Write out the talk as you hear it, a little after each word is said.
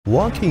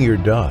Walking your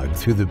dog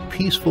through the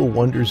peaceful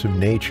wonders of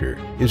nature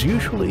is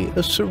usually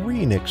a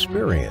serene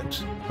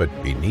experience, but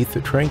beneath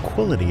the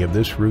tranquility of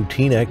this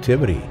routine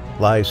activity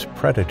lies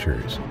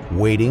predators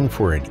waiting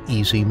for an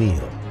easy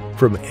meal.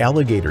 From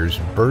alligators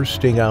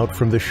bursting out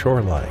from the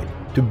shoreline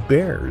to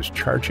bears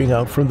charging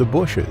out from the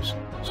bushes,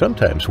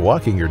 sometimes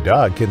walking your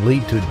dog can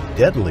lead to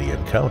deadly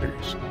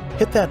encounters.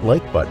 Hit that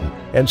like button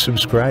and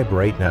subscribe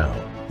right now.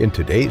 In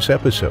today's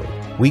episode,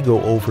 we go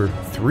over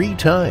 3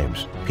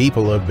 times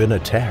people have been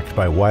attacked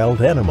by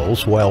wild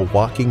animals while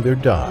walking their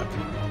dog.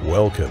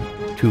 Welcome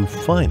to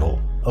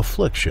Final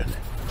Affliction.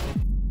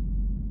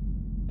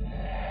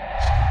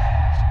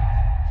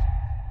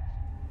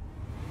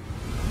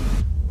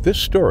 This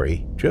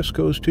story just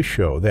goes to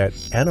show that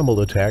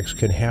animal attacks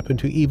can happen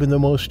to even the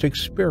most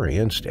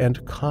experienced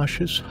and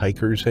cautious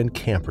hikers and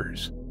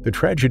campers. The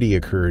tragedy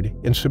occurred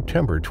in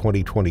September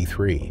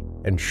 2023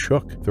 and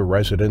shook the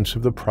residents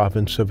of the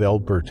province of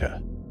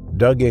Alberta.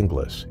 Doug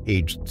Inglis,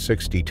 aged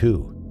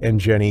 62, and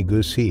Jenny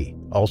Gusse,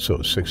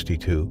 also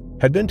 62,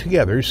 had been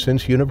together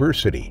since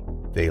university.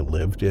 They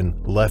lived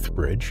in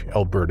Lethbridge,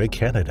 Alberta,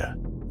 Canada.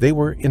 They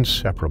were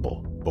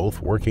inseparable,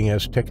 both working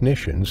as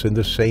technicians in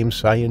the same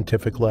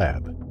scientific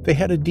lab. They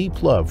had a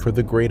deep love for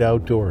the great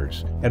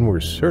outdoors and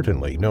were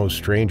certainly no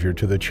stranger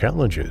to the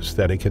challenges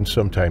that it can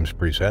sometimes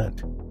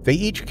present. They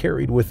each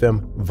carried with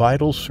them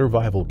vital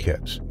survival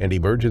kits and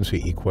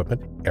emergency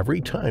equipment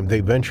every time they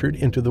ventured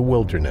into the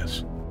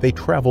wilderness. They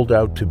traveled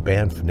out to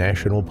Banff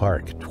National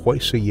Park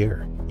twice a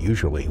year,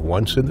 usually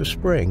once in the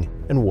spring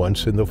and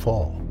once in the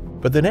fall.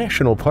 But the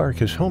national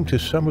park is home to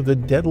some of the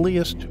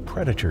deadliest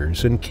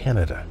predators in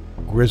Canada,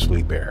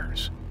 grizzly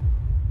bears.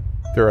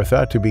 There are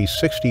thought to be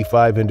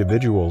 65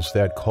 individuals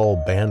that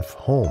call Banff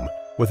home,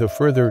 with a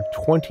further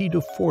 20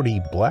 to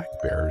 40 black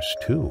bears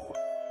too.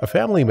 A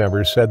family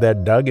member said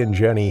that Doug and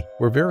Jenny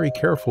were very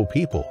careful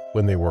people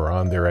when they were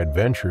on their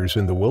adventures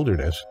in the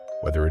wilderness,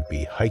 whether it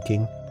be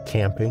hiking,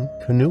 camping,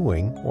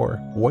 canoeing, or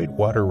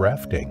whitewater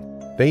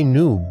rafting. They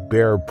knew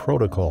bear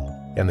protocol,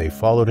 and they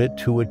followed it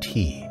to a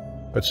T.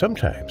 But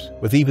sometimes,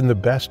 with even the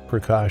best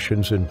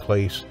precautions in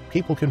place,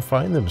 people can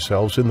find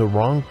themselves in the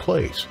wrong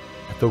place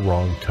at the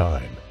wrong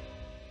time.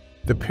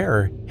 The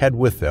pair had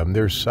with them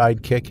their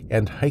sidekick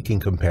and hiking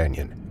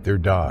companion, their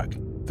dog.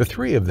 The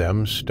 3 of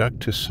them stuck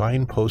to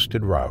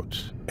signposted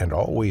routes and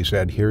always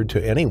adhered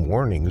to any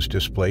warnings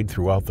displayed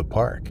throughout the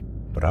park.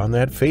 But on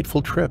that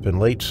fateful trip in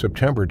late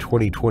September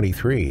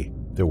 2023,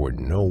 there were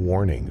no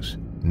warnings.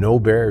 No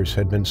bears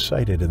had been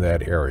sighted in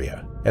that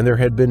area, and there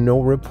had been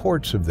no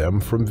reports of them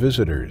from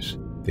visitors.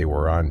 They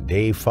were on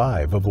day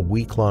 5 of a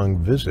week-long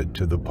visit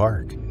to the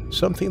park,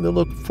 something they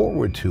looked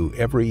forward to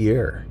every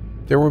year.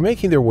 They were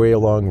making their way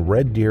along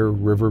Red Deer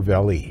River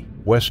Valley,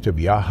 west of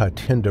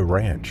Yahatinda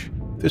Ranch.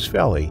 This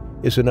valley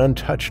is an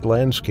untouched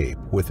landscape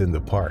within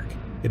the park.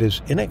 It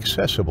is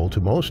inaccessible to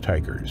most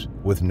hikers,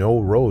 with no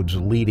roads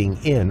leading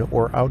in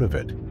or out of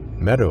it.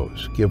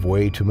 Meadows give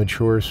way to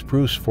mature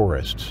spruce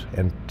forests,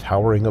 and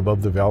towering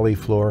above the valley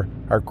floor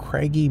are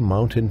craggy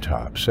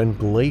mountaintops and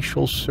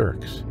glacial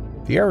cirques.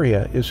 The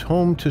area is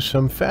home to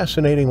some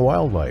fascinating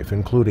wildlife,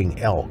 including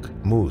elk,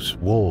 moose,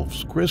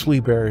 wolves, grizzly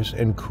bears,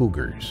 and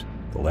cougars.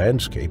 The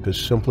landscape is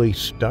simply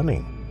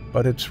stunning,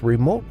 but its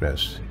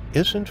remoteness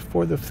isn't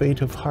for the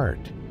faint of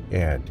heart,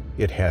 and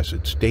it has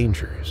its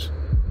dangers.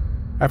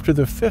 After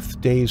the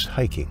 5th day's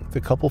hiking, the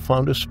couple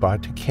found a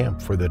spot to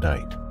camp for the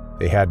night.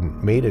 They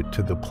hadn't made it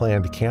to the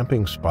planned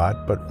camping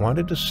spot, but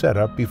wanted to set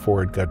up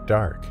before it got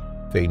dark.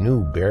 They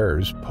knew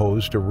bears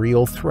posed a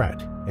real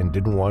threat and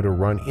didn't want to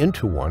run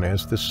into one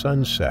as the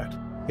sun set.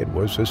 It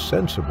was a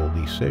sensible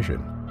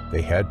decision.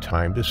 They had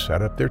time to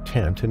set up their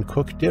tent and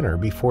cook dinner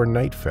before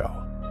night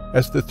fell.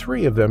 As the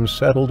 3 of them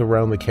settled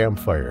around the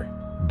campfire,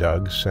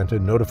 Doug sent a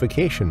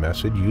notification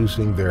message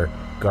using their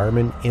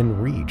Garmin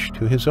InReach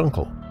to his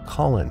uncle,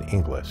 Colin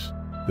Inglis.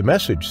 The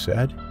message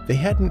said they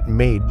hadn't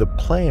made the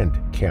planned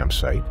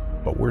campsite,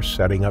 but were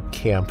setting up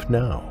camp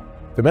now.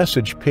 The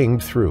message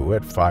pinged through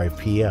at 5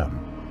 p.m.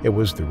 It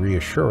was the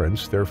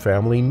reassurance their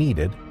family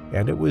needed,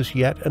 and it was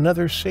yet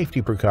another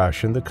safety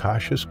precaution the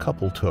cautious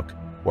couple took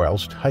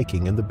whilst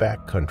hiking in the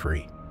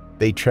backcountry.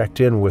 They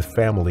checked in with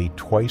family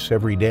twice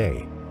every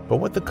day, but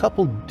what the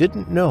couple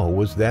didn't know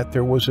was that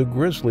there was a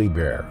grizzly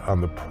bear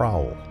on the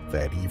prowl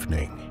that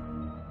evening.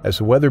 As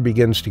the weather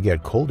begins to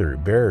get colder,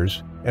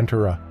 bears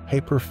enter a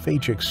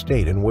hyperphagic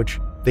state in which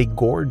they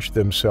gorge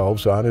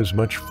themselves on as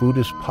much food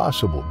as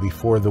possible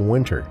before the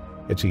winter.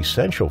 It's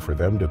essential for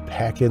them to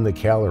pack in the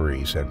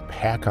calories and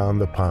pack on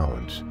the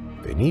pounds.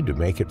 They need to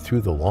make it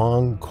through the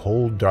long,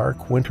 cold,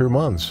 dark winter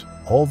months,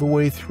 all the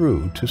way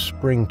through to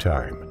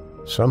springtime.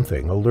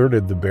 Something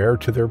alerted the bear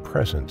to their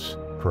presence.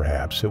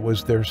 Perhaps it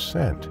was their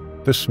scent,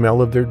 the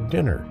smell of their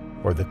dinner,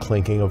 or the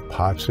clinking of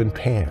pots and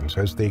pans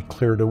as they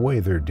cleared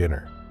away their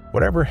dinner.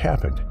 Whatever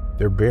happened,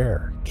 their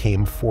bear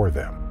came for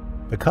them.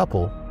 The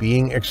couple,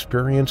 being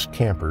experienced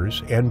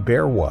campers and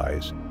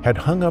bear-wise, had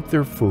hung up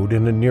their food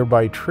in a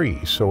nearby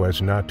tree so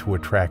as not to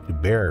attract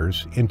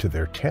bears into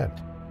their tent.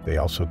 They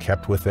also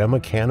kept with them a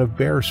can of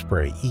bear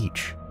spray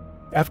each.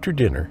 After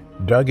dinner,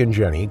 Doug and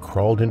Jenny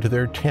crawled into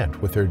their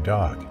tent with their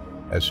dog.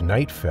 As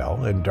night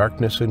fell and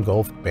darkness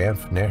engulfed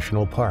Banff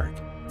National Park,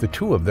 the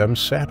two of them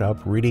sat up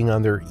reading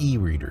on their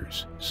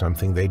e-readers,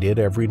 something they did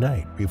every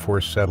night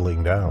before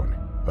settling down.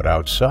 But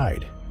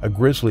outside, a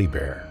grizzly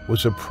bear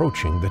was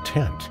approaching the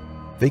tent.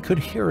 They could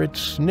hear it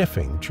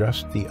sniffing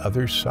just the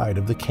other side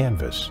of the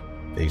canvas.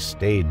 They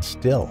stayed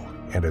still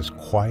and as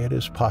quiet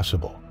as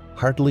possible,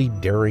 hardly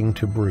daring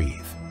to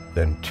breathe.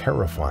 Then,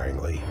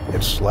 terrifyingly,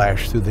 it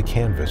slashed through the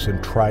canvas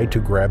and tried to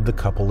grab the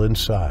couple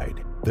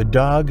inside. The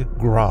dog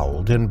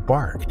growled and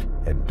barked,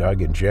 and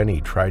Doug and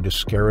Jenny tried to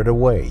scare it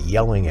away,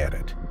 yelling at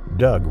it.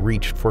 Doug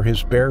reached for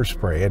his bear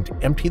spray and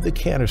emptied the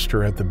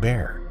canister at the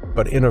bear.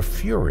 But in a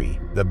fury,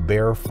 the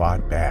bear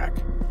fought back.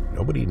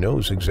 Nobody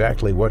knows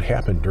exactly what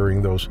happened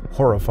during those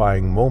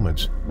horrifying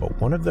moments, but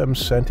one of them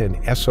sent an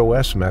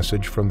SOS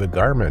message from the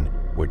Garmin,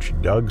 which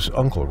Doug's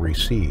uncle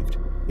received.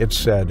 It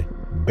said,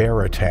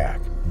 "Bear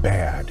attack,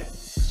 bad."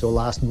 So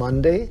last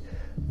Monday,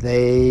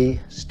 they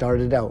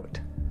started out.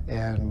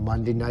 And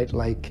Monday night,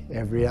 like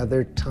every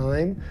other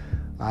time,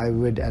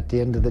 at the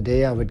end of the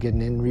day, I would get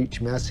an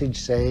in-reach message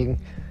saying,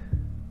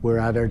 "We're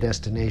at our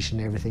destination,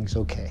 everything's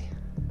okay."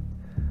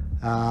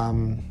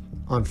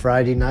 On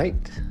Friday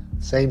night,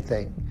 same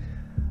thing.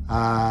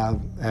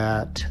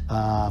 At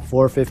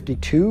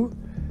 4:52,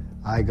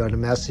 I got a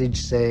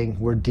message saying,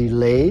 "We're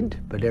delayed,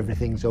 but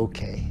everything's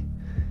okay."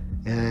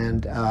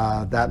 And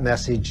that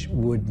message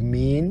would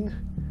mean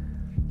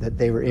that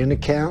they were in a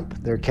camp,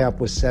 their camp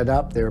was set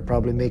up, they were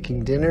probably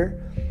making dinner,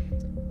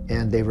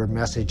 and they were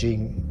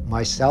messaging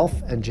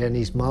myself and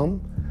Jenny's mom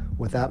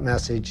with that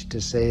message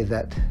to say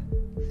that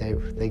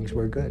things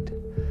were good.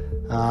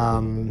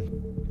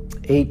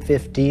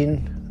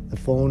 8:15, the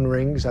phone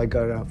rings. I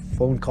got a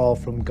phone call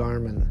from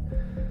Garmin,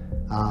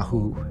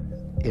 who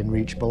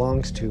InReach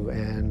belongs to,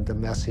 and the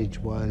message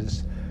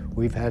was,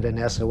 "We've had an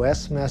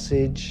SOS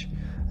message,"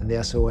 and the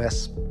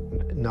SOS,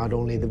 not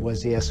only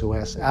was the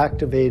SOS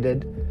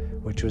activated,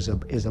 which is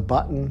a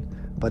button,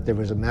 but there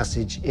was a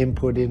message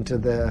input into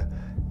the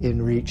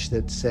InReach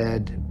that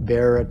said,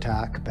 "Bear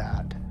attack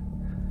bad."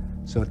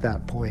 So at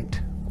that point,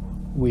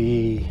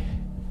 we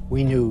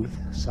knew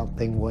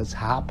something was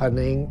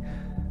happening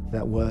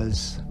that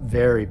was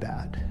very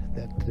bad,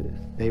 that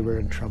they were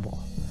in trouble.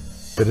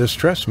 The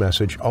distress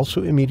message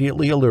also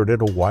immediately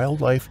alerted a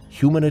wildlife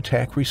human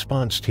attack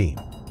response team.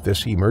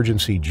 This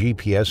emergency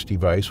GPS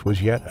device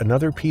was yet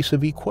another piece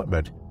of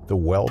equipment the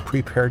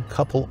well-prepared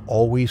couple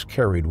always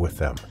carried with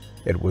them.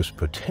 It was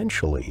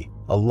potentially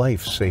a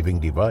life-saving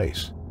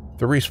device.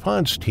 The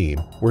response team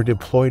were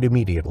deployed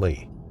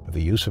immediately, but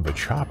the use of a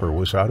chopper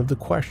was out of the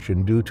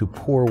question due to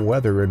poor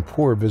weather and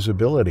poor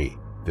visibility.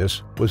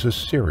 This was a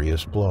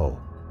serious blow.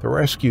 The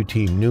rescue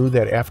team knew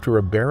that after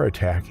a bear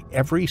attack,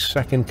 every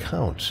second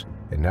counts,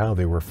 and now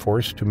they were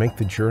forced to make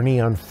the journey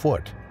on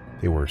foot.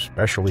 They were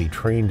specially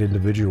trained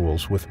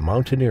individuals with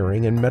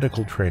mountaineering and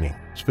medical training,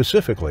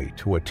 specifically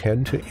to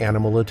attend to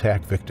animal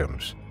attack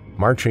victims.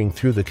 Marching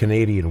through the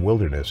Canadian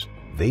wilderness,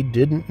 they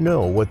didn't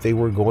know what they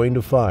were going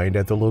to find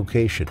at the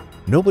location.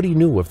 Nobody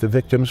knew if the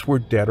victims were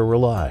dead or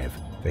alive.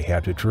 They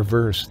had to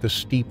traverse the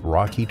steep,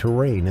 rocky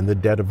terrain in the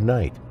dead of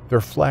night,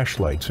 their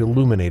flashlights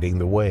illuminating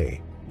the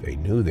way. They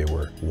knew they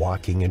were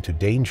walking into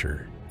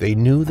danger. They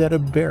knew that a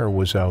bear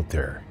was out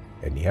there,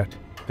 and yet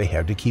they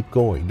had to keep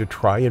going to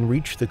try and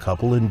reach the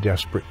couple in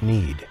desperate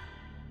need.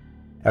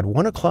 At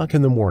 1 o'clock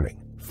in the morning,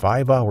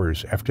 5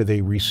 hours after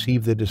they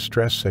received the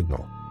distress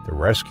signal, the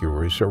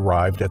rescuers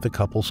arrived at the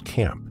couple's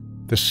camp.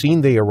 The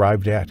scene they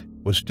arrived at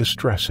was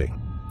distressing.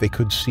 They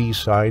could see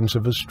signs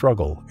of a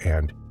struggle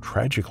and,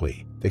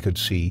 tragically, they could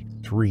see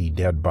 3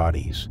 dead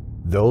bodies,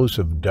 those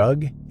of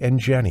Doug and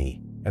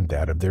Jenny and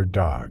that of their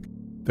dog.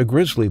 The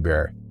grizzly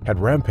bear had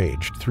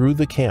rampaged through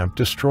the camp,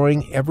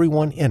 destroying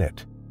everyone in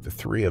it. The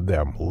 3 of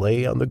them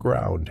lay on the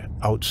ground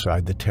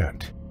outside the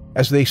tent.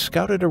 As they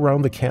scouted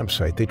around the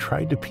campsite, they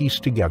tried to piece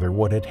together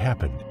what had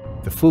happened.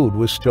 The food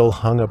was still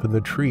hung up in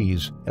the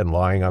trees, and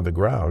lying on the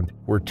ground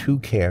were 2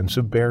 cans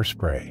of bear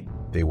spray.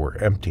 They were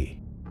empty.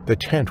 The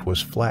tent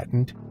was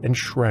flattened and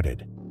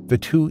shredded. The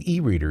 2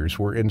 e-readers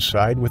were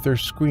inside with their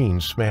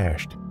screens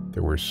smashed.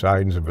 There were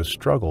signs of a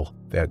struggle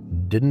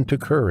that didn't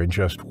occur in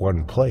just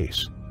one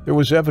place. There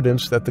was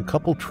evidence that the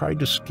couple tried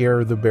to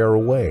scare the bear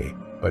away,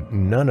 but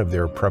none of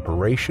their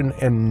preparation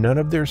and none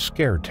of their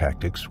scare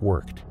tactics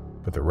worked.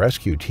 But the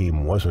rescue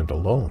team wasn't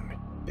alone.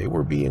 They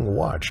were being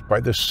watched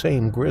by the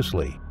same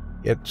grizzly.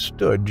 It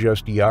stood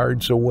just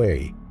yards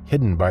away,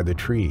 hidden by the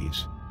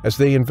trees. As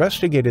they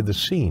investigated the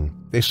scene,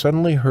 they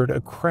suddenly heard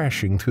a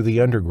crashing through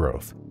the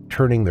undergrowth.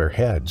 Turning their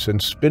heads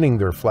and spinning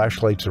their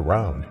flashlights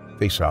around,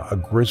 they saw a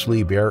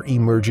grizzly bear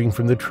emerging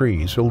from the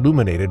trees,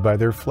 illuminated by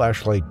their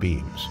flashlight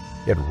beams.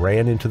 It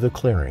ran into the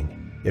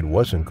clearing. It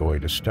wasn't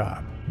going to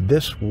stop.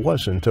 This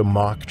wasn't a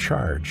mock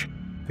charge.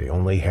 They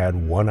only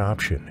had one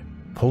option.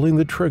 Pulling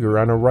the trigger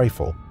on a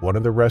rifle, one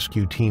of the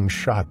rescue team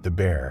shot the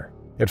bear.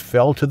 It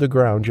fell to the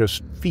ground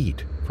just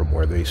feet from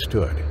where they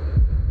stood.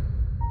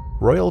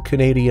 Royal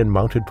Canadian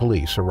Mounted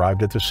Police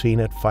arrived at the scene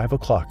at 5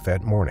 o'clock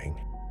that morning.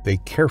 They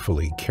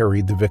carefully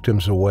carried the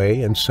victims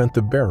away and sent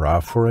the bear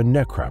off for a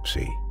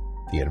necropsy.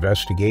 The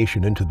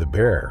investigation into the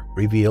bear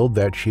revealed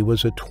that she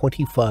was a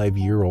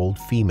 25-year-old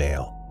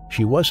female.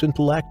 She wasn't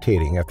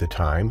lactating at the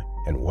time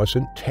and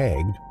wasn't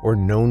tagged or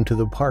known to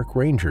the park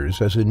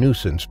rangers as a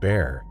nuisance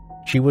bear.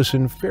 She was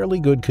in fairly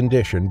good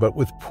condition but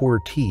with poor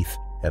teeth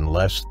and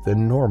less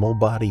than normal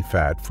body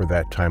fat for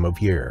that time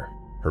of year.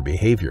 Her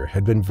behavior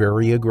had been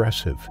very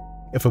aggressive.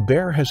 If a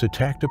bear has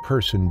attacked a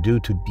person due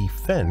to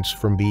defense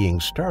from being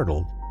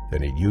startled,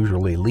 then it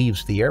usually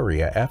leaves the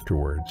area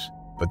afterwards.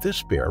 But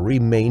this bear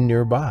remained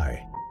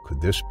nearby.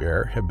 Could this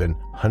bear have been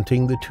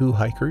hunting the two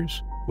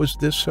hikers? Was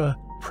this a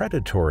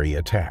predatory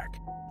attack?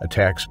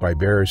 Attacks by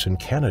bears in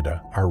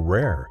Canada are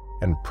rare,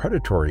 and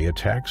predatory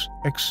attacks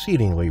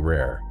exceedingly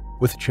rare,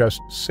 with just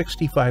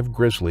 65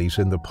 grizzlies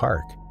in the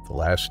park. The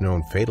last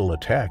known fatal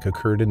attack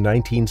occurred in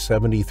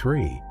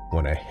 1973,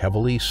 when a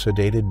heavily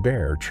sedated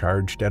bear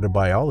charged at a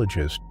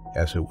biologist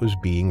as it was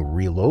being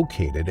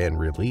relocated and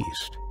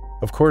released.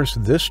 Of course,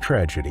 this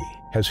tragedy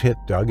has hit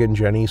Doug and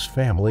Jenny's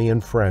family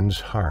and friends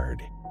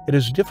hard. It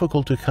is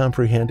difficult to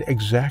comprehend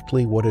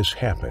exactly what has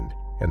happened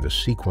and the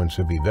sequence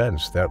of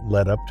events that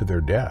led up to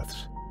their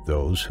deaths.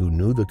 Those who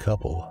knew the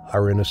couple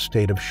are in a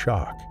state of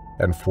shock,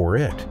 and for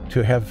it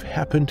to have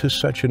happened to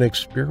such an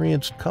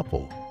experienced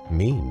couple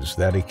means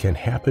that it can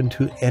happen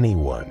to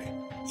anyone.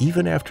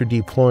 Even after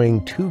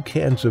deploying 2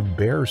 cans of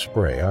bear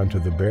spray onto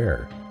the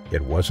bear,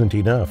 it wasn't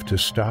enough to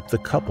stop the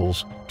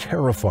couple's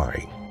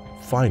terrifying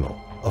final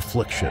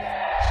affliction.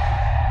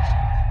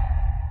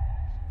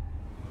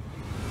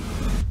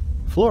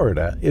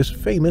 Florida is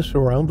famous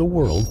around the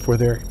world for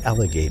their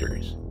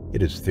alligators.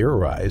 It is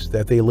theorized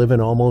that they live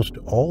in almost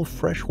all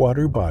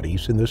freshwater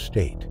bodies in the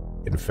state.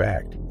 In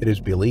fact, it is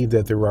believed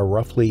that there are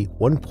roughly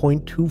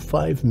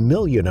 1.25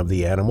 million of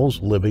the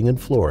animals living in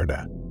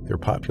Florida. Their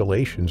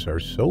populations are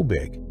so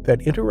big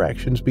that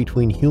interactions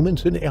between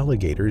humans and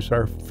alligators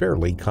are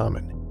fairly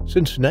common.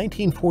 Since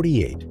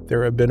 1948,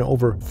 there have been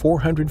over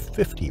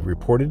 450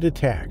 reported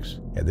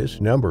attacks, and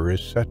this number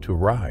is set to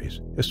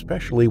rise,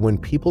 especially when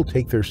people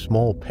take their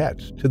small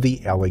pets to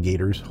the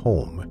alligator's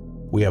home.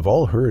 We have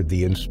all heard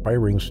the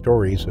inspiring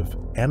stories of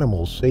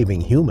animals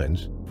saving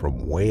humans,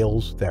 from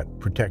whales that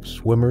protect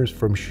swimmers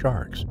from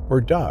sharks,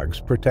 or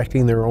dogs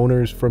protecting their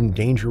owners from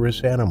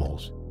dangerous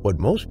animals. What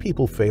most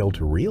people fail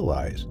to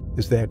realize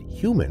is that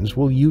humans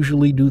will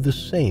usually do the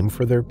same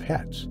for their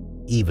pets,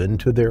 even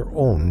to their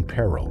own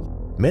peril.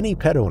 Many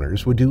pet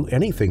owners would do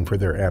anything for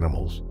their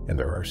animals, and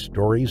there are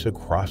stories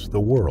across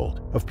the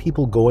world of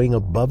people going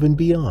above and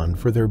beyond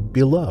for their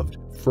beloved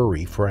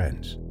furry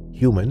friends.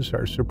 Humans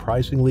are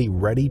surprisingly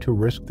ready to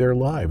risk their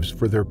lives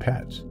for their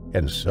pets,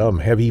 and some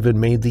have even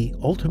made the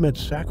ultimate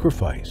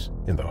sacrifice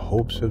in the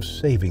hopes of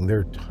saving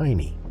their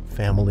tiny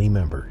family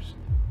members.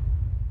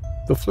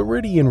 The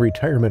Floridian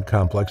retirement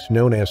complex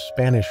known as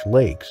Spanish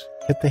Lakes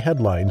hit the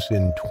headlines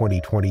in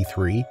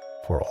 2023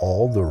 for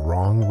all the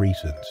wrong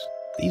reasons.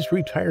 These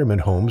retirement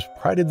homes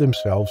prided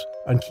themselves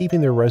on keeping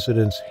their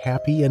residents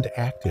happy and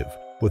active,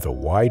 with a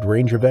wide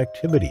range of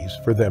activities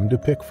for them to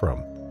pick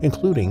from,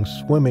 including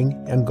swimming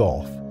and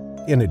golf.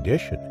 In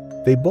addition,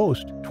 they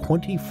boast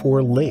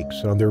 24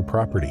 lakes on their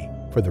property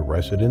for the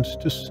residents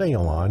to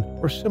sail on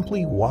or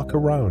simply walk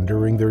around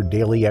during their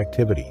daily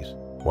activities.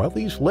 While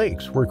these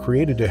lakes were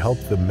created to help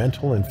the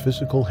mental and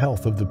physical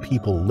health of the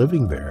people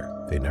living there,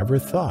 they never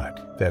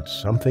thought that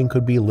something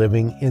could be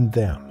living in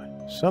them.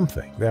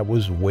 Something that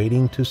was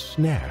waiting to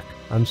snack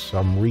on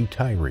some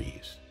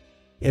retirees.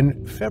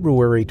 In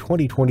February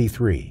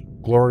 2023,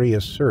 Gloria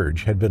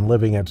Serge had been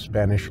living at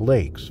Spanish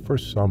Lakes for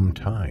some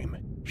time.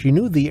 She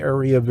knew the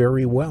area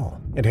very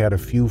well and had a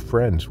few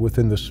friends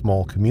within the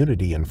small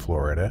community in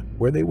Florida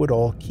where they would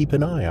all keep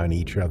an eye on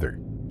each other.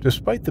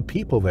 Despite the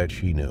people that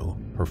she knew,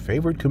 her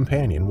favorite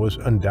companion was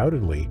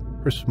undoubtedly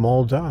her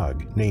small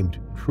dog named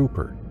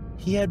Trooper.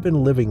 He had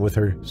been living with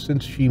her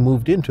since she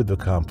moved into the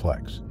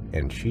complex,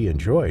 and she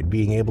enjoyed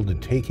being able to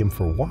take him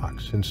for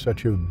walks in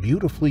such a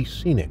beautifully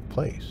scenic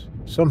place,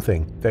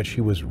 something that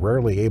she was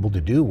rarely able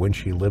to do when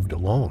she lived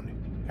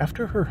alone.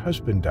 After her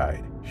husband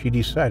died, she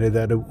decided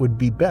that it would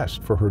be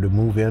best for her to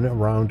move in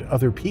around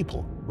other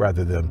people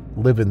rather than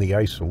live in the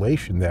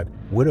isolation that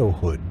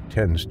widowhood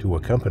tends to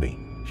accompany.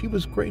 She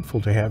was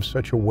grateful to have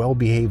such a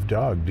well-behaved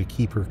dog to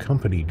keep her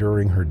company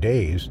during her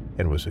days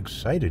and was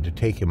excited to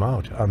take him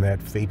out on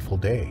that fateful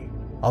day.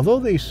 Although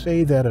they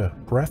say that a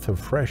breath of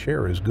fresh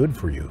air is good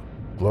for you,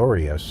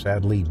 Gloria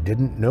sadly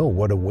didn't know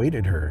what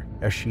awaited her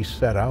as she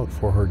set out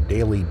for her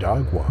daily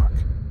dog walk.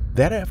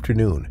 That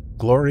afternoon,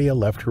 Gloria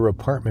left her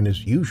apartment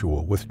as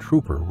usual with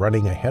Trooper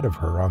running ahead of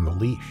her on the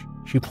leash.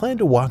 She planned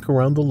to walk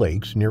around the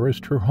lakes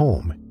nearest her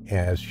home,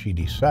 as she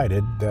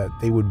decided that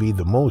they would be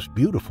the most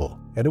beautiful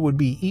and it would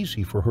be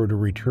easy for her to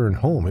return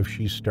home if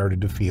she started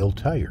to feel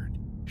tired.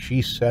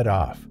 She set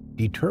off,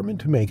 determined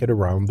to make it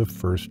around the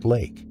first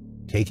lake,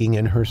 taking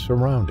in her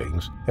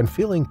surroundings and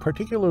feeling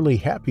particularly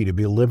happy to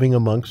be living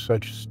amongst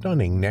such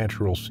stunning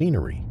natural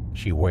scenery.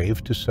 She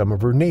waved to some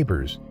of her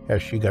neighbors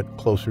as she got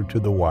closer to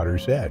the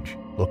water's edge,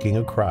 looking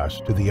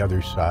across to the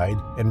other side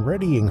and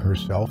readying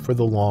herself for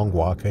the long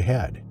walk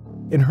ahead.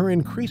 In her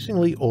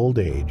increasingly old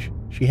age,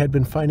 she had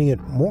been finding it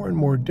more and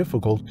more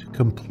difficult to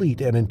complete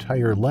an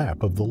entire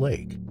lap of the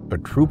lake.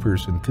 But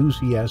Trooper's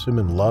enthusiasm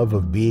and love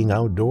of being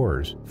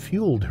outdoors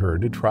fueled her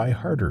to try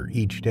harder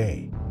each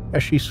day.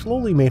 As she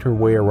slowly made her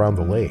way around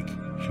the lake,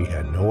 she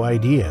had no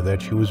idea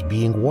that she was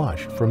being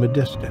watched from a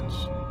distance.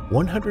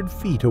 100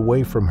 feet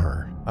away from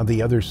her, on the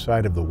other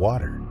side of the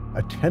water,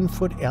 a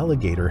 10-foot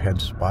alligator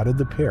had spotted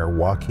the pair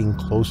walking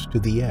close to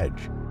the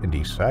edge and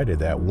decided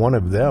that one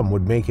of them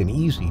would make an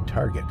easy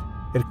target.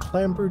 It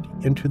clambered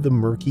into the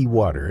murky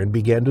water and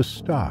began to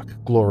stalk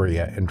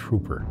Gloria and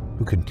Trooper,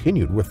 who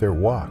continued with their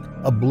walk,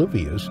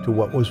 oblivious to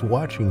what was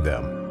watching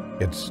them.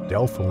 It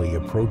stealthily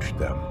approached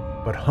them,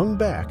 but hung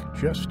back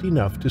just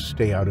enough to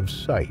stay out of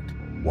sight,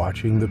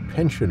 watching the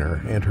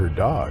pensioner and her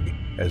dog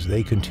as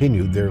they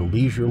continued their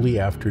leisurely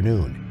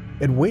afternoon.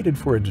 It waited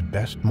for its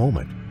best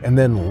moment and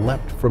then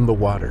leapt from the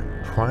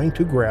water, trying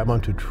to grab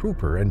onto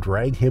Trooper and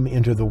drag him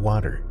into the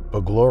water,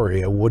 but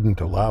Gloria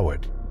wouldn't allow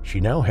it. She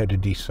now had to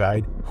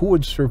decide who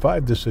would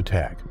survive this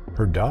attack,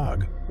 her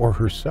dog or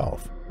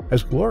herself.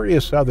 As Gloria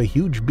saw the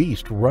huge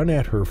beast run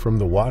at her from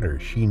the water,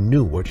 she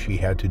knew what she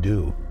had to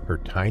do. Her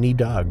tiny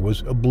dog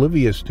was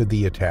oblivious to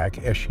the attack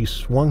as she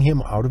swung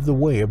him out of the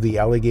way of the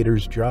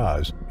alligator's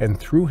jaws and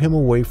threw him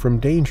away from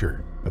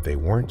danger, but they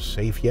weren't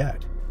safe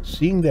yet.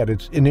 Seeing that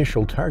its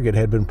initial target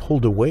had been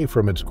pulled away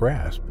from its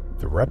grasp,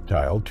 the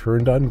reptile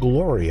turned on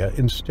Gloria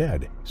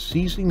instead,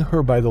 seizing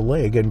her by the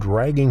leg and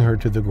dragging her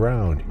to the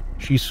ground.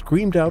 She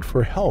screamed out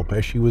for help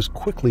as she was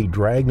quickly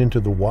dragged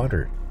into the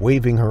water,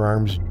 waving her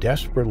arms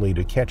desperately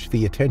to catch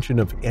the attention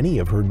of any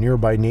of her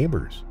nearby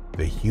neighbors.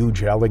 The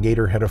huge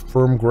alligator had a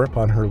firm grip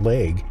on her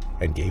leg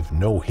and gave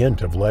no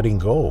hint of letting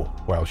go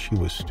while she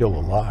was still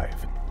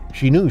alive.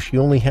 She knew she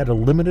only had a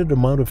limited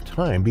amount of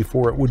time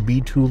before it would be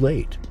too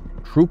late.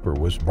 Trooper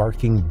was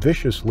barking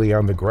viciously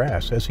on the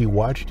grass as he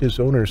watched his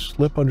owner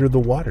slip under the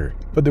water,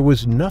 but there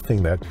was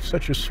nothing that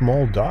such a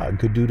small dog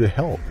could do to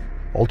help.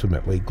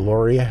 Ultimately,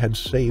 Gloria had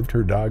saved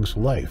her dog's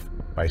life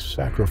by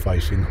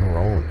sacrificing her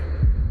own.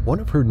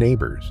 One of her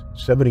neighbors,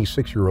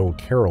 76-year-old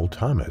Carol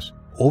Thomas,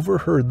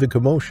 overheard the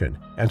commotion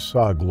and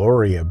saw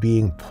Gloria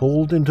being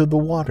pulled into the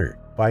water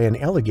by an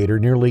alligator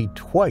nearly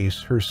twice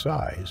her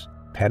size.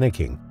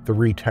 Panicking, the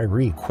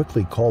retiree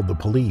quickly called the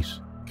police.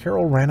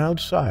 Carol ran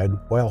outside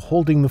while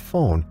holding the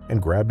phone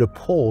and grabbed a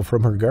pole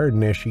from her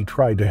garden as she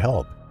tried to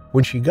help.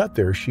 When she got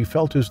there, she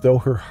felt as though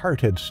her heart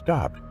had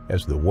stopped,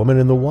 as the woman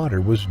in the water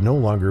was no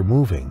longer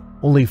moving,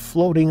 only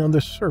floating on the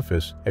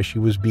surface as she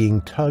was being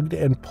tugged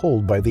and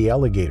pulled by the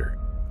alligator.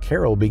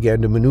 Carol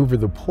began to maneuver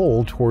the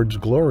pole towards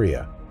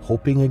Gloria,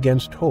 hoping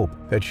against hope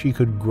that she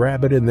could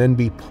grab it and then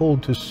be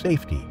pulled to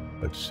safety,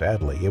 but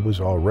sadly it was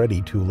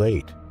already too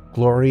late.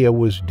 Gloria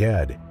was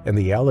dead, and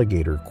the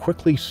alligator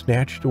quickly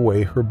snatched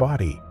away her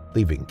body,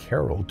 leaving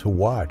Carol to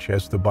watch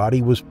as the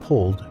body was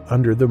pulled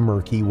under the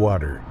murky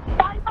water.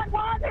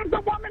 911, there's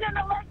a woman in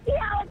the lake. The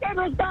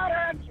alligator's got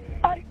her.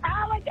 An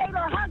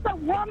alligator has a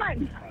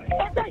woman.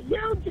 It's a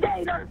huge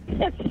gator.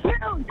 It's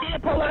huge. Can you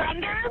pull her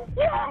under?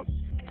 Yes.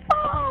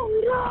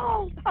 Oh,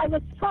 no. I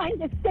was trying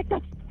to stick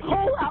a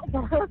pole out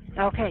for her.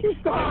 Okay.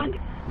 She's gone.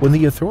 When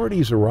the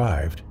authorities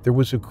arrived, there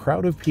was a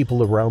crowd of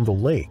people around the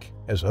lake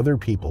as other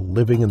people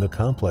living in the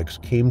complex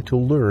came to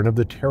learn of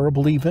the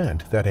terrible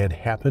event that had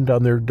happened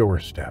on their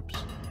doorsteps.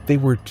 They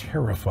were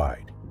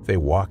terrified. They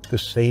walked the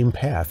same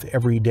path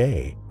every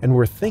day and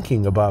were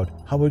thinking about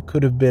how it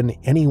could have been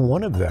any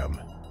one of them.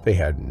 They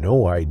had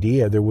no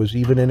idea there was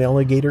even an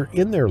alligator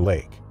in their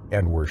lake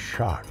and were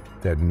shocked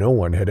that no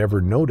one had ever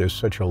noticed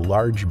such a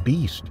large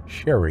beast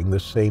sharing the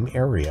same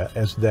area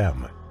as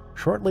them.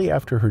 Shortly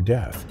after her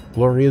death,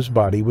 Gloria's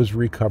body was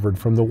recovered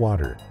from the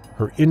water,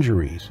 her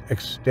injuries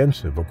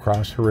extensive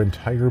across her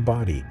entire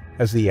body,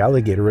 as the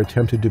alligator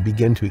attempted to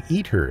begin to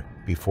eat her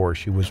before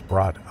she was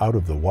brought out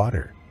of the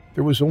water.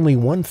 There was only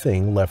one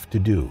thing left to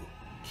do: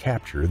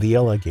 capture the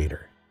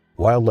alligator.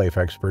 Wildlife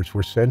experts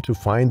were sent to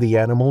find the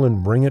animal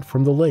and bring it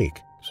from the lake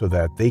so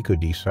that they could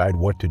decide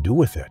what to do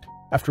with it.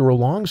 After a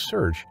long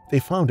search, they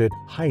found it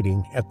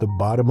hiding at the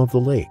bottom of the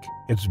lake,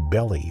 its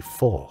belly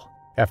full.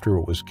 After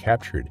it was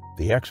captured,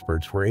 the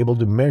experts were able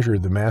to measure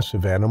the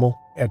massive animal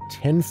at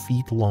 10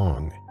 feet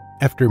long.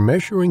 After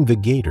measuring the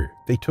gator,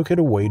 they took it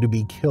away to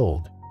be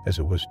killed, as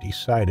it was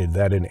decided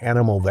that an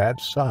animal that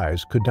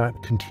size could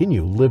not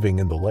continue living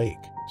in the lake,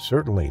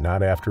 certainly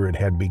not after it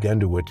had begun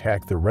to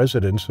attack the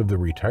residents of the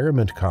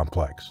retirement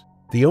complex.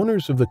 The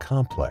owners of the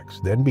complex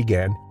then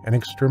began an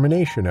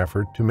extermination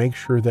effort to make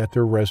sure that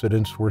their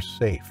residents were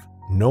safe.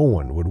 No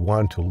one would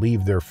want to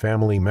leave their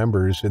family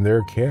members in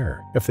their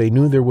care if they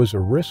knew there was a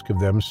risk of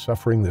them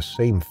suffering the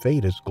same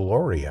fate as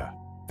Gloria.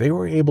 They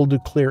were able to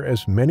clear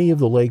as many of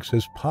the lakes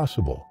as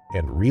possible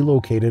and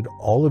relocated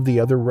all of the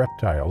other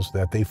reptiles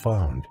that they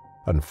found.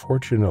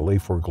 Unfortunately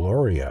for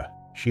Gloria,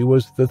 she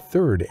was the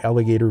third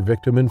alligator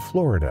victim in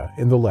Florida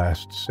in the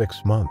last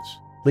 6 months,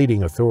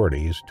 leading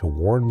authorities to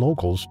warn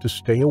locals to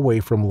stay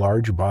away from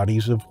large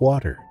bodies of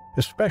water,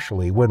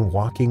 especially when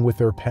walking with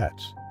their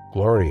pets.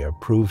 Gloria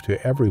proved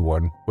to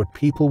everyone what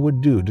people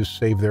would do to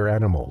save their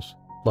animals.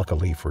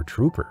 Luckily for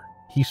Trooper,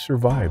 he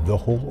survived the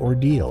whole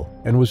ordeal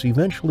and was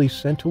eventually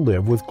sent to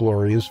live with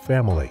Gloria's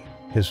family,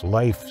 his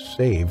life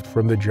saved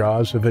from the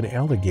jaws of an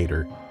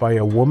alligator by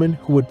a woman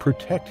who would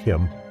protect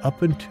him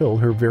up until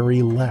her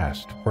very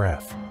last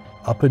breath,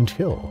 up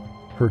until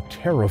her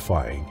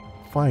terrifying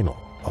final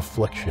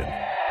affliction.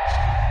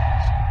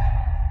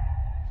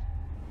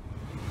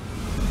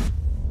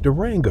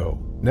 Durango,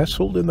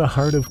 nestled in the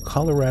heart of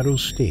Colorado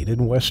State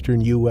in western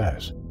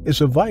U.S.,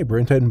 is a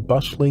vibrant and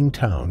bustling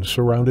town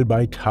surrounded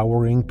by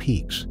towering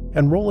peaks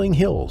and rolling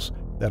hills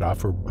that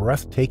offer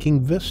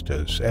breathtaking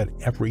vistas at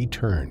every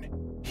turn.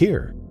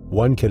 Here,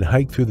 one can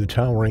hike through the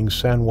towering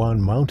San Juan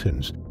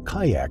Mountains,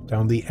 kayak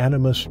down the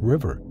Animas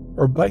River,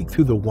 or bike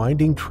through the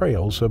winding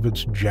trails of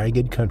its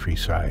jagged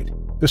countryside.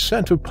 The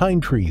scent of pine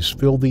trees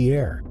fill the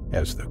air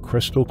as the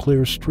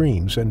crystal-clear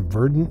streams and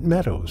verdant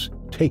meadows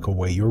take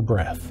away your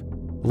breath.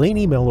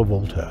 Laney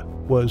Malavolta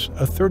was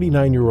a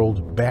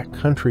 39-year-old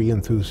backcountry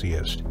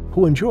enthusiast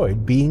who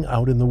enjoyed being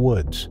out in the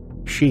woods.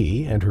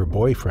 She and her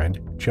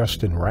boyfriend,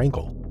 Justin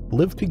Rangel,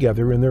 lived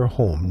together in their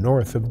home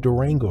north of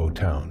Durango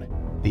town.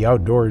 The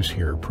outdoors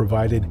here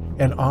provided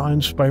an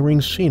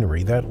awe-inspiring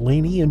scenery that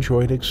Laney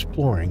enjoyed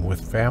exploring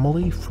with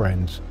family,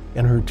 friends,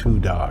 and her 2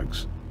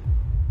 dogs.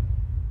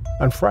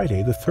 On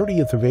Friday, the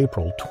 30th of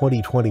April,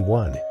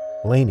 2021,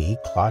 Laney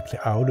clocked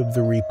out of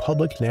the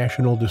Republic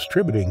National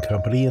Distributing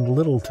Company in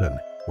Littleton,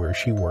 where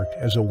she worked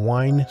as a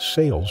wine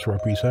sales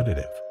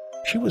representative.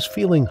 She was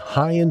feeling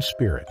high in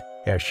spirit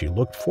as she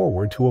looked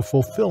forward to a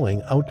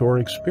fulfilling outdoor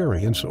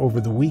experience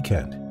over the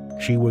weekend.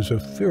 She was a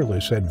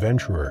fearless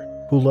adventurer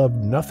who loved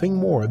nothing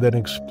more than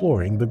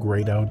exploring the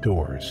great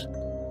outdoors.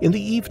 In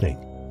the evening,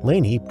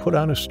 Laney put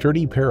on a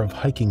sturdy pair of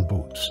hiking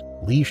boots,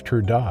 leashed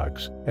her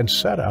dogs, and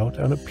set out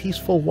on a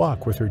peaceful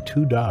walk with her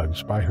 2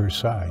 dogs by her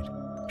side.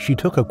 She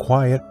took a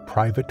quiet,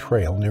 private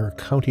trail near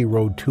County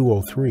Road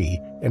 203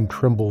 and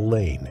Trimble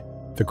Lane.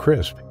 The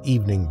crisp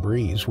evening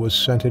breeze was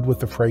scented with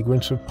the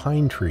fragrance of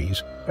pine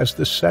trees as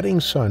the setting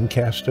sun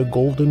cast a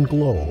golden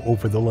glow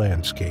over the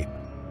landscape.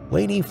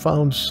 Laney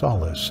found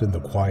solace in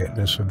the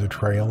quietness of the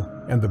trail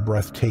and the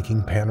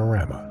breathtaking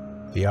panorama.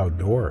 The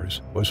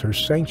outdoors was her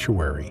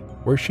sanctuary,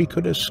 where she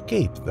could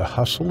escape the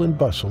hustle and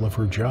bustle of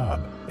her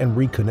job and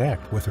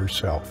reconnect with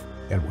herself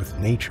and with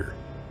nature.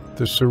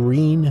 The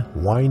serene,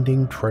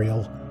 winding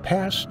trail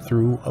passed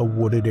through a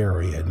wooded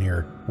area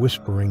near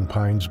Whispering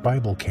Pines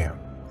Bible Camp.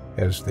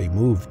 As they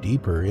moved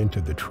deeper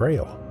into the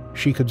trail,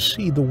 she could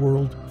see the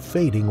world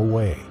fading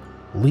away,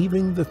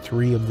 leaving the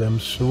 3 of them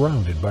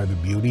surrounded by the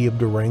beauty of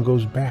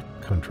Durango's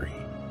backcountry.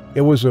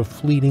 It was a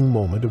fleeting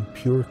moment of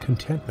pure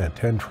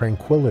contentment and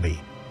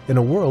tranquility in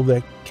a world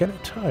that can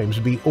at times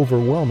be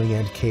overwhelming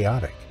and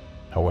chaotic.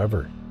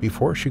 However,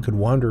 before she could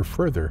wander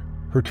further,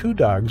 her 2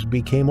 dogs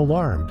became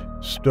alarmed,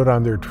 stood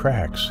on their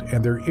tracks,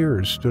 and their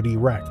ears stood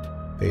erect.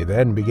 They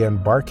then began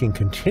barking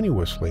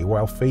continuously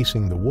while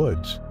facing the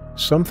woods.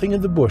 Something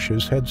in the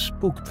bushes had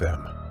spooked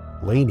them.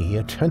 Laney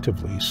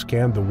attentively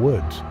scanned the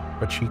woods,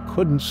 but she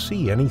couldn't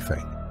see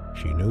anything.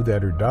 She knew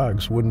that her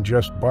dogs wouldn't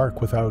just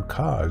bark without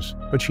cause,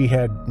 but she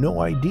had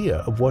no idea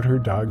of what her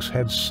dogs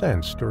had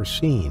sensed or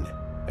seen.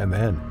 And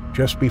then,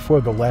 just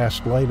before the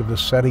last light of the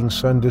setting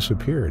sun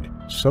disappeared,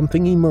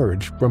 something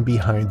emerged from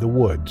behind the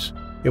woods.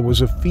 It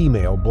was a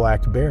female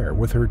black bear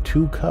with her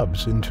 2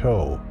 cubs in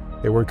tow.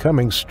 They were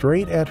coming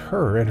straight at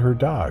her and her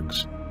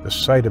dogs. The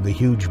sight of the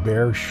huge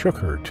bear shook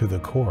her to the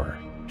core.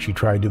 She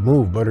tried to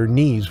move, but her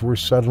knees were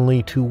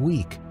suddenly too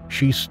weak.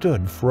 She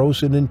stood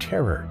frozen in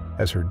terror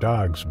as her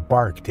dogs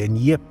barked and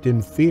yipped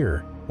in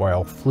fear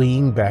while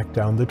fleeing back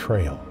down the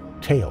trail,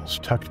 tails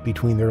tucked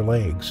between their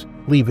legs,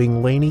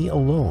 leaving Laney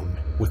alone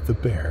with the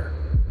bear.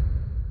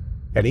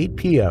 At 8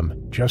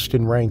 p.m.,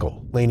 Justin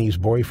Rangel, Laney's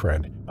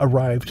boyfriend,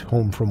 arrived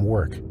home from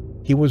work.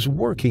 He was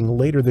working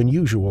later than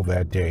usual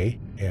that day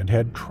and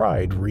had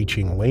tried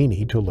reaching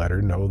Laney to let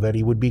her know that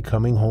he would be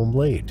coming home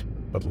late,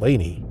 but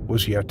Laney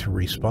was yet to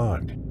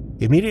respond.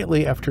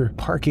 Immediately after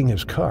parking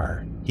his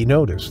car, he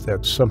noticed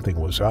that something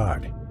was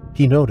odd.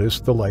 He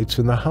noticed the lights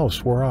in the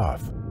house were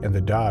off, and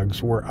the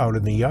dogs were out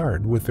in the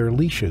yard with their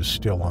leashes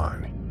still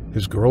on.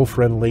 His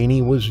girlfriend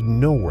Laney was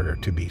nowhere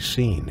to be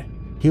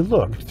seen. He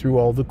looked through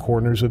all the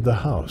corners of the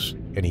house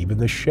and even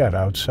the shed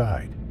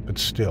outside, but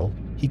still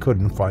he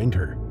couldn't find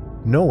her.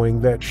 Knowing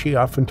that she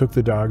often took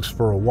the dogs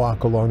for a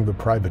walk along the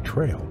private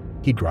trail,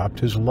 he dropped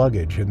his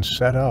luggage and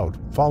set out,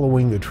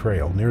 following the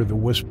trail near the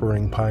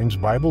Whispering Pines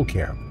Bible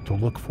Camp to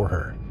look for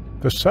her.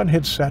 The sun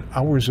had set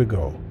hours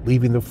ago,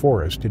 leaving the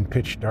forest in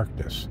pitch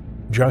darkness.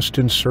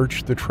 Justin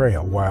searched the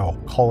trail while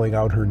calling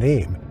out her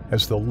name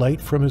as the light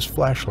from his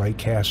flashlight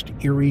cast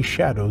eerie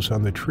shadows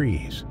on the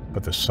trees,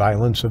 but the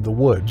silence of the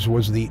woods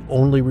was the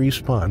only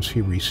response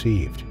he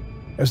received.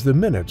 As the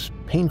minutes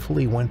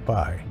painfully went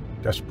by,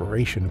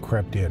 desperation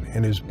crept in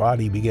and his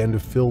body began to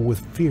fill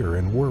with fear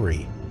and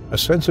worry. A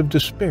sense of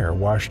despair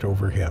washed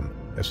over him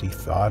as he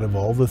thought of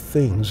all the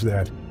things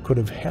that could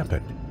have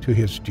happened to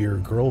his dear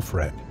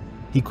girlfriend.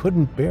 He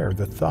couldn't bear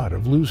the thought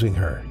of losing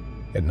her.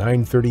 At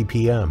 9:30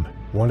 p.m.,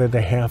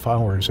 1.5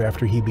 hours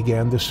after he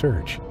began the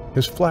search,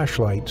 his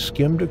flashlight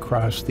skimmed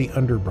across the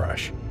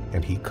underbrush,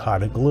 and he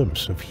caught a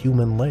glimpse of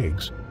human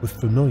legs with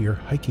familiar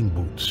hiking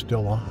boots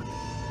still on.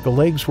 The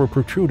legs were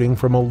protruding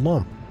from a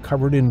lump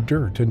covered in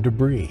dirt and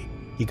debris.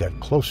 He got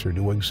closer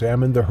to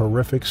examine the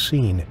horrific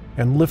scene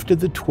and lifted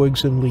the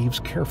twigs and leaves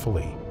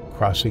carefully,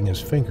 crossing his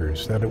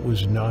fingers that it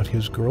was not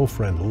his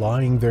girlfriend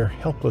lying there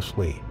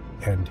helplessly,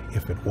 and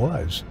if it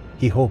was,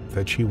 he hoped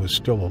that she was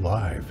still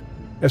alive.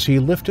 As he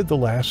lifted the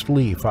last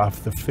leaf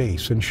off the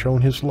face and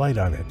shone his light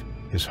on it,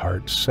 his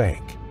heart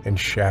sank and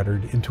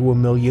shattered into a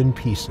million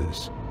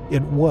pieces.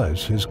 It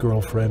was his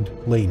girlfriend,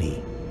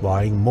 Laney,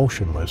 lying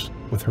motionless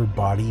with her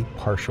body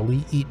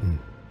partially eaten.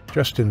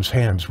 Justin's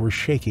hands were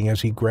shaking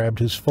as he grabbed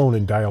his phone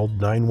and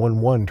dialed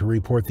 911 to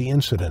report the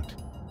incident.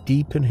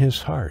 Deep in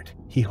his heart,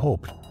 he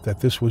hoped that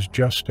this was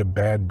just a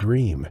bad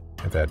dream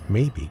and that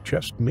maybe,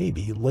 just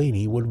maybe,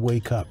 Laney would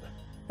wake up.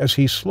 As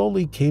he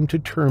slowly came to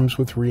terms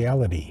with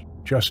reality,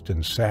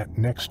 Justin sat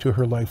next to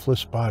her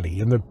lifeless body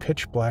in the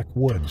pitch-black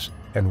woods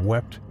and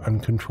wept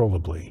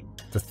uncontrollably.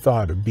 The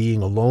thought of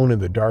being alone in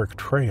the dark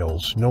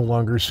trails no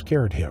longer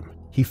scared him.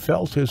 He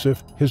felt as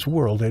if his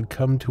world had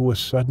come to a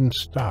sudden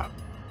stop.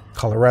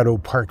 Colorado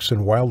Parks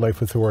and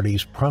Wildlife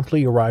authorities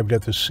promptly arrived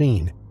at the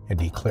scene and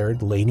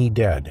declared Laney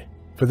dead.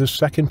 For the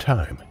second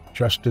time,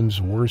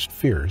 Justin's worst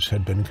fears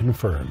had been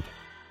confirmed.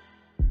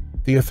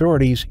 The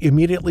authorities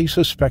immediately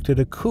suspected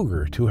a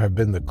cougar to have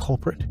been the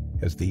culprit,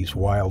 as these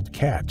wild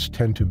cats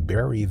tend to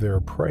bury their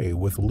prey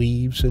with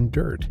leaves and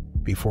dirt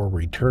before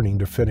returning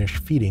to finish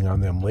feeding on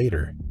them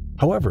later.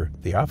 However,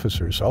 the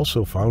officers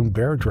also found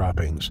bear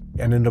droppings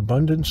and an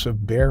abundance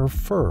of bear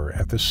fur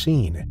at the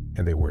scene,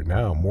 and they were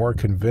now more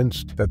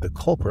convinced that the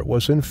culprit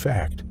was in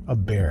fact a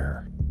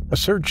bear. A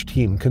search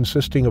team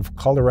consisting of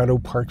Colorado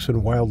Parks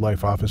and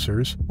Wildlife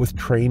officers with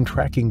trained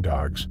tracking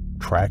dogs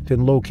tracked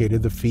and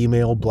located the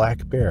female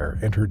black bear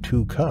and her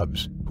 2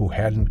 cubs, who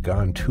hadn't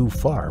gone too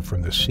far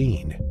from the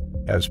scene.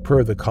 As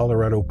per the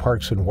Colorado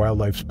Parks and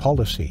Wildlife's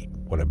policy,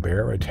 when a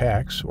bear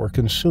attacks or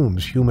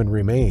consumes human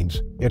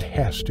remains, it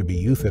has to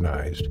be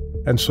euthanized,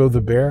 and so the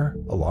bear,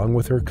 along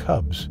with her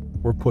cubs,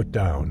 were put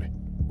down.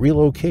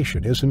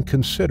 Relocation isn't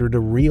considered a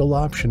real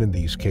option in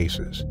these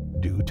cases,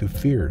 due to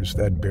fears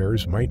that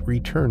bears might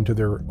return to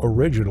their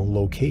original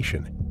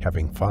location,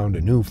 having found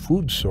a new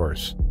food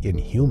source in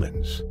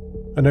humans.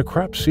 A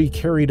necropsy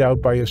carried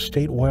out by a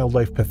state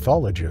wildlife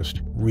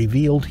pathologist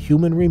revealed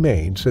human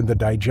remains in the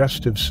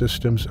digestive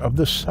systems of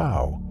the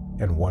sow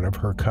and one of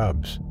her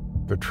cubs.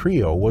 The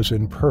trio was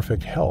in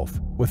perfect health,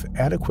 with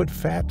adequate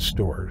fat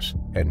stores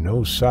and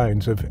no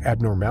signs of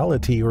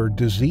abnormality or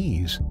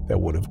disease that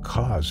would have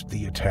caused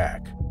the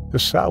attack. The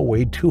sow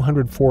weighed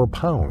 204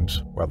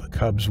 pounds, while the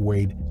cubs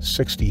weighed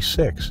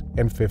 66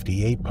 and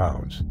 58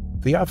 pounds.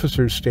 The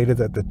officers stated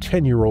that the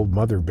 10-year-old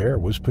mother bear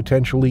was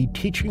potentially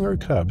teaching her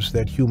cubs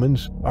that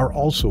humans are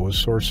also a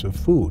source of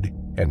food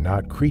and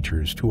not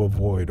creatures to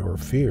avoid or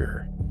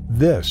fear.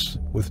 This,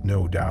 with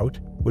no doubt,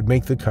 would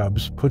make the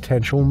cubs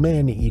potential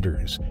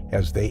man-eaters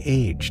as they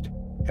aged.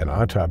 An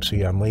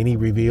autopsy on Laney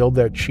revealed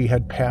that she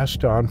had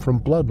passed on from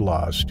blood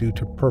loss due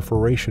to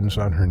perforations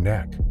on her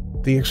neck.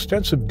 The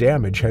extensive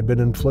damage had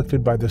been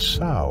inflicted by the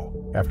sow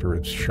after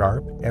its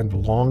sharp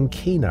and long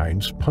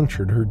canines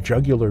punctured her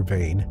jugular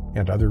vein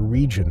and other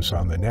regions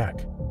on the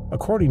neck.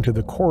 According to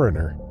the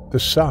coroner, the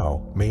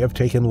sow may have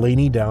taken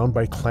Laney down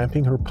by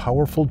clamping her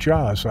powerful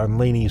jaws on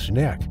Laney's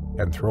neck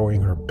and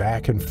throwing her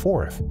back and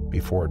forth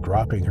before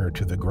dropping her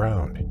to the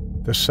ground.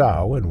 The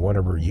sow and one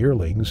of her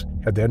yearlings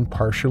had then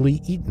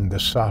partially eaten the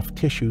soft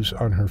tissues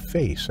on her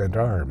face and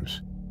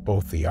arms.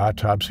 Both the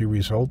autopsy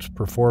results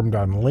performed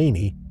on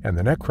Laney and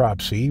the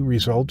necropsy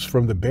results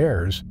from the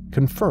bears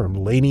confirmed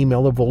Laney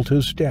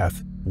Malavolta's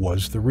death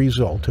was the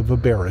result of a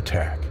bear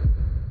attack.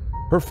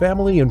 Her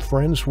family and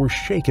friends were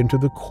shaken to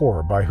the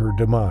core by her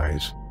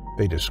demise.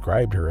 They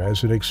described her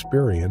as an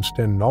experienced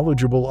and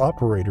knowledgeable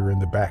operator in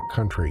the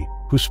backcountry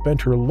who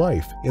spent her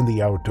life in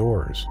the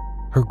outdoors.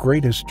 Her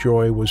greatest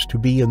joy was to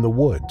be in the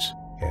woods,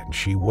 and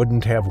she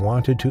wouldn't have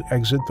wanted to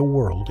exit the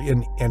world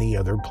in any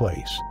other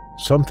place,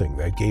 something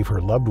that gave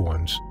her loved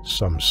ones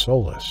some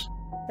solace.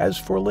 As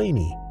for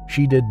Laney,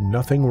 she did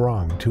nothing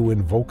wrong to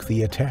invoke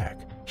the attack.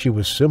 She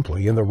was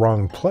simply in the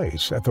wrong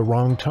place at the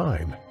wrong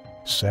time,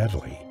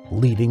 sadly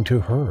leading to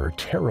her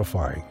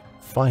terrifying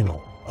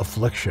final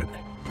affliction.